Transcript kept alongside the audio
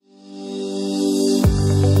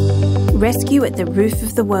Rescue at the Roof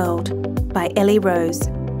of the World by Ellie Rose.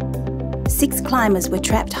 6 climbers were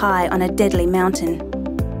trapped high on a deadly mountain.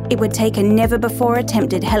 It would take a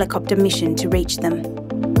never-before-attempted helicopter mission to reach them.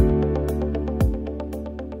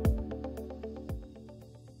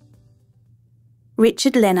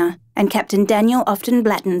 Richard Lenner and Captain Daniel Often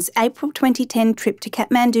Blatton's April 2010 trip to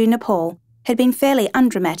Kathmandu, Nepal, had been fairly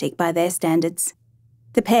undramatic by their standards.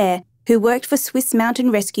 The pair, who worked for Swiss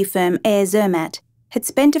mountain rescue firm Air Zermatt, had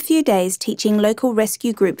spent a few days teaching local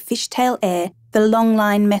rescue group Fishtail Air the long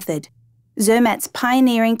line method, Zermatt's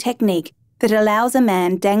pioneering technique that allows a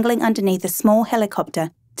man dangling underneath a small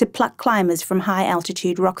helicopter to pluck climbers from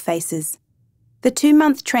high-altitude rock faces. The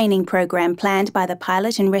 2-month training program planned by the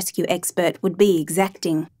pilot and rescue expert would be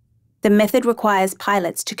exacting. The method requires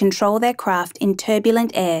pilots to control their craft in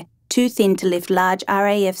turbulent air too thin to lift large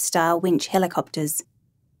RAF-style winch helicopters.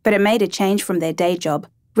 But it made a change from their day job,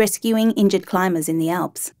 rescuing injured climbers in the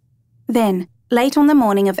Alps. Then, late on the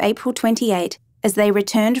morning of April 28, as they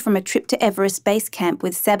returned from a trip to Everest Base Camp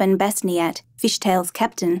with Sabin Basniat, Fishtail's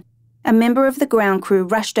captain, a member of the ground crew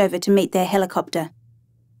rushed over to meet their helicopter.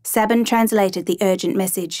 Sabin translated the urgent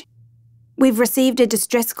message. "We've received a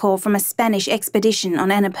distress call from a Spanish expedition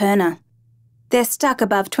on Annapurna. They're stuck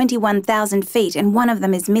above 21,000 feet and one of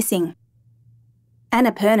them is missing."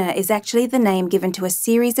 Annapurna is actually the name given to a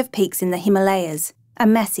series of peaks in the Himalayas, a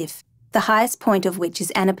massif, the highest point of which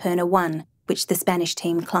is Annapurna 1, which the Spanish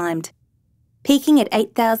team climbed. Peaking at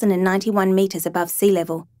 8,091 metres above sea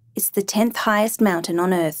level, it's the 10th highest mountain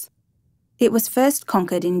on Earth. It was first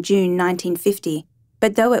conquered in June 1950,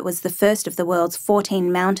 but though it was the first of the world's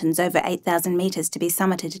 14 mountains over 8,000 metres to be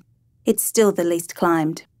summited, it's still the least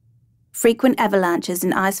climbed. Frequent avalanches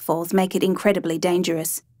and icefalls make it incredibly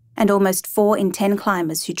dangerous, and almost 4 in 10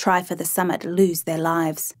 climbers who try for the summit lose their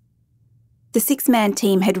lives. The 6-man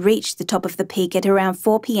team had reached the top of the peak at around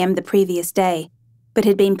 4 p.m. the previous day, but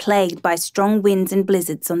had been plagued by strong winds and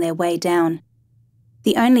blizzards on their way down.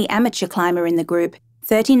 The only amateur climber in the group,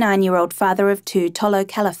 39-year-old father of 2 Tolo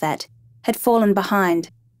Calafat, had fallen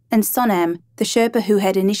behind, and Sonam, the Sherpa who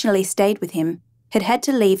had initially stayed with him, had had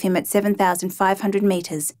to leave him at 7,500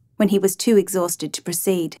 metres when he was too exhausted to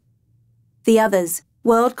proceed. The others,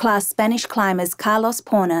 world-class Spanish climbers Carlos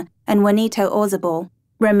Porna and Juanito Orzabal,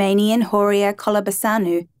 Romanian Horia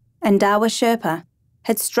Colobasanu, and Dawa Sherpa,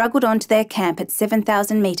 had struggled on to their camp at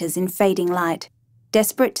 7,000 metres in fading light,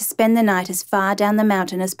 desperate to spend the night as far down the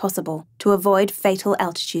mountain as possible to avoid fatal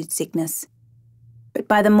altitude sickness. But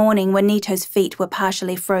by the morning, Juanito's feet were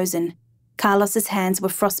partially frozen. Carlos's hands were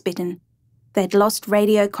frostbitten. They'd lost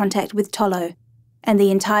radio contact with Tolo, and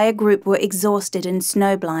the entire group were exhausted and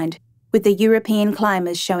snowblind, with the European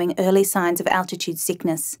climbers showing early signs of altitude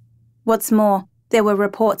sickness. What's more, there were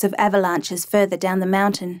reports of avalanches further down the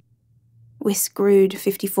mountain. "We're screwed,"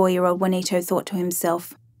 54-year-old Juanito thought to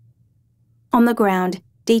himself. On the ground,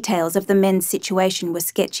 details of the men's situation were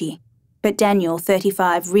sketchy, but Daniel,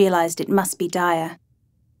 35, realised it must be dire.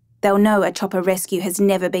 "They'll know a chopper rescue has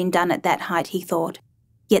never been done at that height," he thought,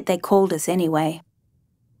 yet they called us anyway.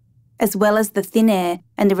 As well as the thin air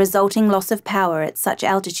and the resulting loss of power at such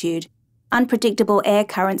altitude, unpredictable air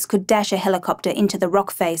currents could dash a helicopter into the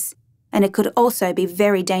rock face, and it could also be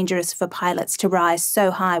very dangerous for pilots to rise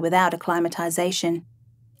so high without acclimatisation.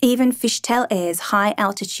 Even Fishtail Air's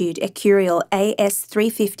high-altitude Ecurial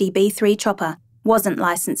AS-350B3 chopper wasn't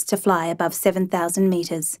licensed to fly above 7,000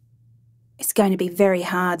 metres. "It's going to be very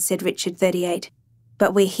hard," said Richard, 38.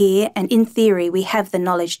 "But we're here, and in theory we have the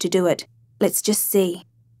knowledge to do it. Let's just see."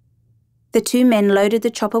 The 2 men loaded the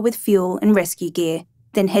chopper with fuel and rescue gear,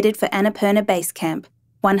 then headed for Annapurna Base Camp,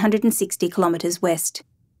 160 kilometres west.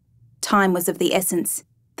 Time was of the essence.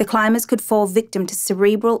 The climbers could fall victim to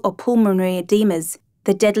cerebral or pulmonary edemas,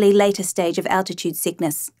 the deadly later stage of altitude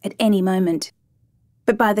sickness, at any moment.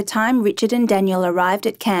 But by the time Richard and Daniel arrived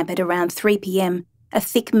at camp at around 3 p.m, a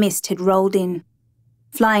thick mist had rolled in.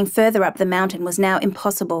 Flying further up the mountain was now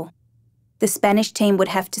impossible. The Spanish team would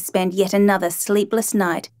have to spend yet another sleepless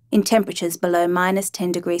night in temperatures below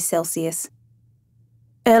 -10 degrees Celsius.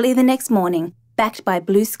 Early the next morning, backed by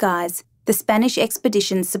blue skies, the Spanish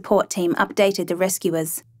expedition's support team updated the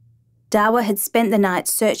rescuers. Dawa had spent the night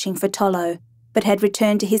searching for Tolo, but had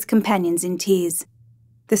returned to his companions in tears.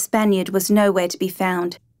 The Spaniard was nowhere to be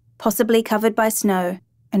found, possibly covered by snow,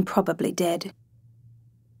 and probably dead.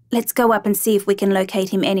 "Let's go up and see if we can locate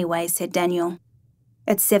him anyway," said Daniel.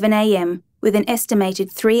 At 7 a.m, with an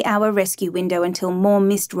estimated 3-hour rescue window until more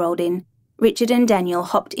mist rolled in, Richard and Daniel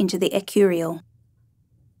hopped into the Ecurial.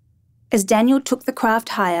 As Daniel took the craft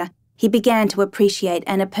higher, he began to appreciate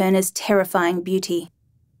Annapurna's terrifying beauty.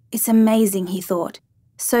 "It's amazing," he thought.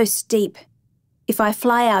 "So steep." If I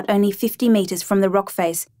fly out only 50 metres from the rock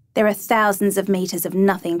face, there are thousands of metres of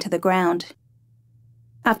nothing to the ground.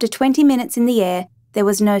 After 20 minutes in the air, there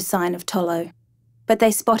was no sign of Tolo, but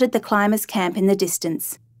they spotted the climbers' camp in the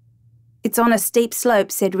distance. "It's on a steep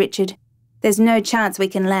slope," said Richard. "There's no chance we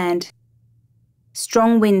can land."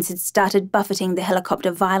 Strong winds had started buffeting the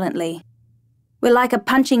helicopter violently. "We're like a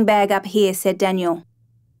punching bag up here," said Daniel.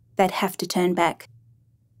 They'd have to turn back.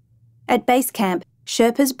 At base camp,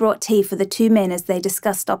 Sherpas brought tea for the two men as they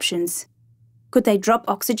discussed options. Could they drop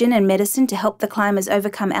oxygen and medicine to help the climbers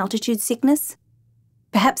overcome altitude sickness?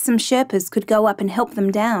 Perhaps some Sherpas could go up and help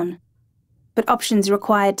them down. But options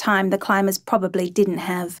required time the climbers probably didn't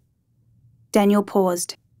have. Daniel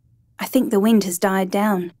paused. "I think the wind has died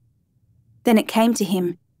down." Then it came to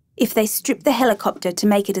him. If they stripped the helicopter to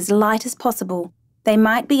make it as light as possible, they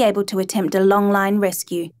might be able to attempt a long-line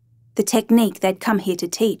rescue, the technique they'd come here to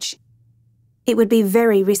teach. It would be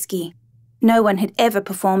very risky. No one had ever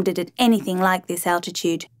performed it at anything like this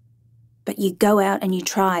altitude. But you go out and you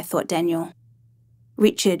try, thought Daniel.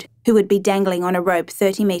 Richard, who would be dangling on a rope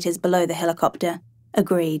 30 metres below the helicopter,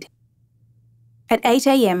 agreed. At 8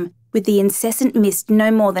 a.m, with the incessant mist no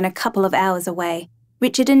more than a couple of hours away,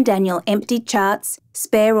 Richard and Daniel emptied charts,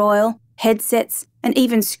 spare oil, headsets, and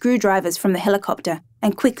even screwdrivers from the helicopter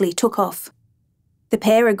and quickly took off. The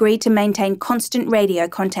pair agreed to maintain constant radio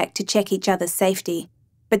contact to check each other's safety,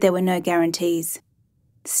 but there were no guarantees.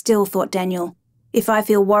 Still, thought Daniel, if I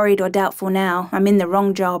feel worried or doubtful now, I'm in the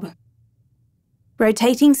wrong job.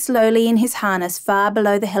 Rotating slowly in his harness far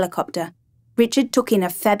below the helicopter, Richard took in a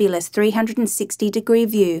fabulous 360-degree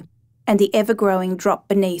view and the ever-growing drop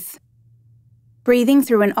beneath. Breathing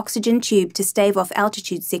through an oxygen tube to stave off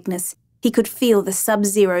altitude sickness, he could feel the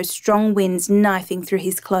sub-zero strong winds knifing through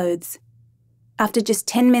his clothes. After just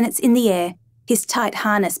 10 minutes in the air, his tight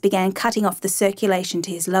harness began cutting off the circulation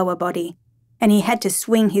to his lower body, and he had to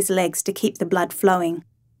swing his legs to keep the blood flowing.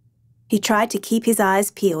 He tried to keep his eyes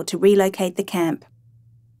peeled to relocate the camp.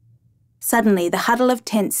 Suddenly, the huddle of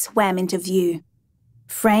tents swam into view.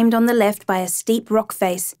 Framed on the left by a steep rock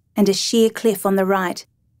face and a sheer cliff on the right,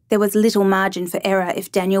 there was little margin for error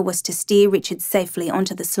if Daniel was to steer Richard safely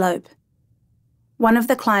onto the slope. One of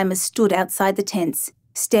the climbers stood outside the tents,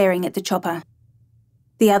 staring at the chopper.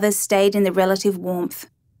 The others stayed in the relative warmth.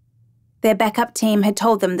 Their backup team had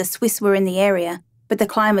told them the Swiss were in the area, but the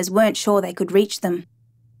climbers weren't sure they could reach them.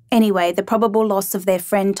 Anyway, the probable loss of their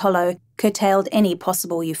friend Tolo curtailed any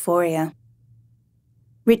possible euphoria.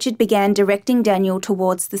 Richard began directing Daniel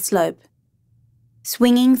towards the slope.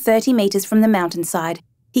 Swinging 30 metres from the mountainside,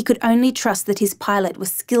 he could only trust that his pilot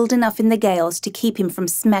was skilled enough in the gales to keep him from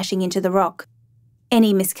smashing into the rock.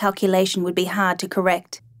 Any miscalculation would be hard to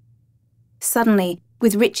correct. Suddenly,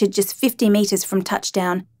 with Richard just 50 metres from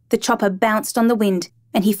touchdown, the chopper bounced on the wind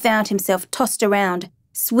and he found himself tossed around,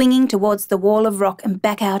 swinging towards the wall of rock and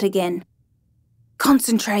back out again.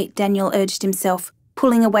 "Concentrate," Daniel urged himself,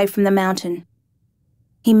 pulling away from the mountain.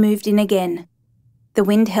 He moved in again. The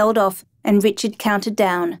wind held off and Richard counted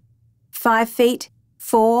down. 5 feet,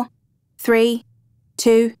 4, 3,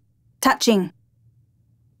 2, touching.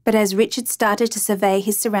 But as Richard started to survey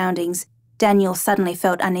his surroundings, Daniel suddenly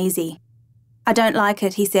felt uneasy. "I don't like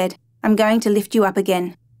it," he said. "I'm going to lift you up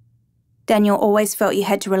again." Daniel always felt you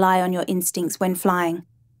had to rely on your instincts when flying,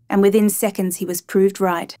 and within seconds he was proved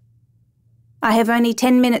right. "I have only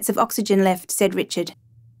 10 minutes of oxygen left," said Richard.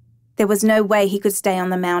 There was no way he could stay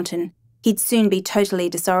on the mountain. He'd soon be totally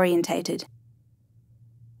disorientated.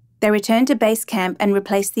 They returned to base camp and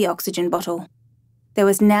replaced the oxygen bottle. There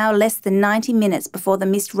was now less than 90 minutes before the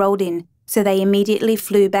mist rolled in, so they immediately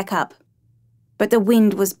flew back up. But the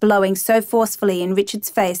wind was blowing so forcefully in Richard's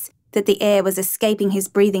face that the air was escaping his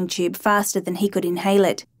breathing tube faster than he could inhale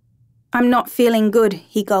it. "I'm not feeling good,"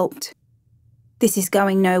 he gulped. "This is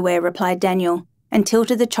going nowhere," replied Daniel, and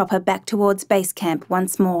tilted the chopper back towards base camp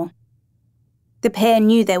once more. The pair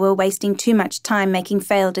knew they were wasting too much time making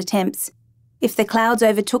failed attempts. If the clouds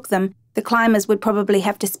overtook them, the climbers would probably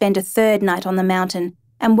have to spend a third night on the mountain,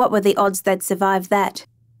 and what were the odds they'd survive that?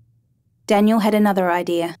 Daniel had another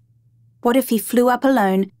idea. What if he flew up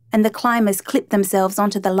alone and the climbers clipped themselves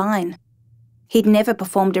onto the line? He'd never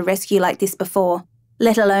performed a rescue like this before,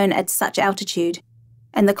 let alone at such altitude,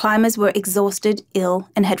 and the climbers were exhausted, ill,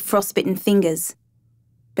 and had frostbitten fingers.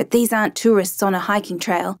 But these aren't tourists on a hiking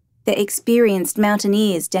trail, they're experienced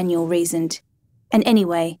mountaineers, Daniel reasoned. And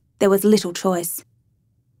anyway, there was little choice.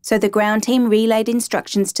 So the ground team relayed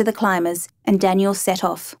instructions to the climbers and Daniel set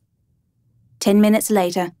off. 10 minutes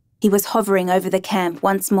later, he was hovering over the camp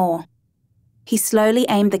once more. He slowly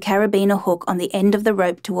aimed the carabiner hook on the end of the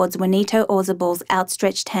rope towards Juanito Orzabal's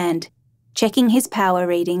outstretched hand. checking his power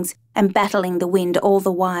readings and battling the wind all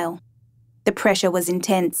the while. The pressure was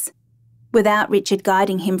intense. Without Richard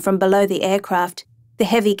guiding him from below the aircraft, the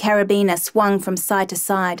heavy carabiner swung from side to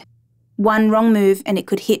side. One wrong move and it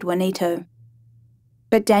could hit Juanito.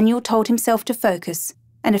 But Daniel told himself to focus,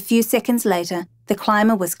 and a few seconds later, the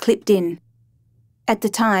climber was clipped in. At the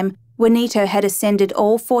time, Juanito had ascended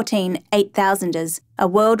all 14 8,000ers, a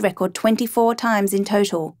world record 24 times in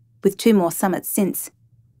total, with 2 more summits since.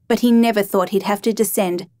 But he never thought he'd have to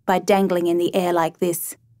descend by dangling in the air like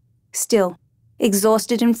this. Still,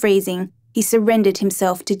 exhausted and freezing, he surrendered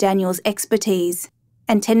himself to Daniel's expertise,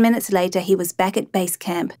 and 10 minutes later he was back at base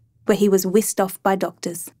camp, where he was whisked off by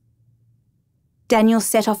doctors. Daniel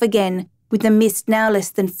set off again, with the mist now less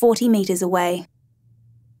than 40 metres away.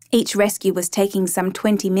 Each rescue was taking some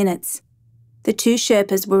 20 minutes. The 2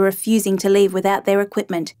 Sherpas were refusing to leave without their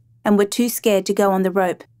equipment and were too scared to go on the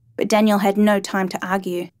rope, but Daniel had no time to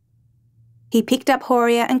argue. He picked up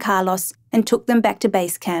Horia and Carlos and took them back to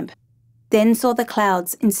base camp, then saw the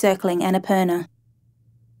clouds encircling Annapurna.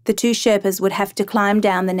 The 2 Sherpas would have to climb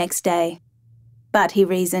down the next day. But, he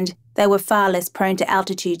reasoned, they were far less prone to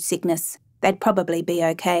altitude sickness. They'd probably be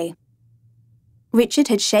okay. Richard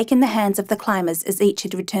had shaken the hands of the climbers as each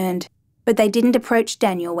had returned, but they didn't approach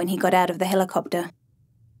Daniel when he got out of the helicopter.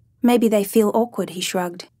 Maybe they feel awkward, he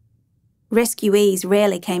shrugged. Rescuees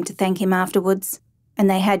rarely came to thank him afterwards, and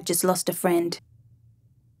they had just lost a friend.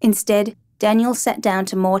 Instead, Daniel sat down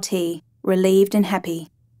to more tea, relieved and happy.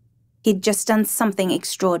 He'd just done something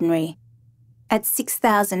extraordinary. At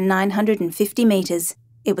 6,950 metres,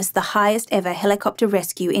 it was the highest ever helicopter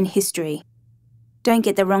rescue in history. Don't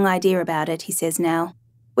get the wrong idea about it, he says now.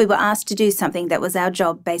 We were asked to do something that was our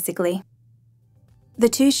job, basically. The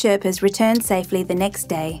 2 Sherpas returned safely the next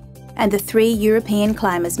day, and the 3 European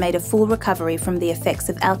climbers made a full recovery from the effects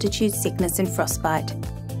of altitude sickness and frostbite.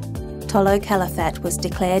 Tolo Calafat was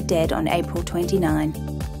declared dead on April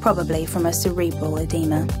 29, probably from a cerebral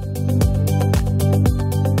edema.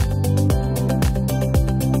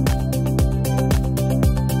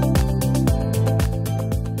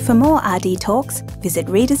 For more RD Talks, visit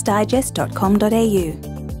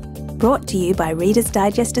readersdigest.com.au. Brought to you by Reader's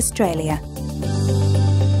Digest Australia.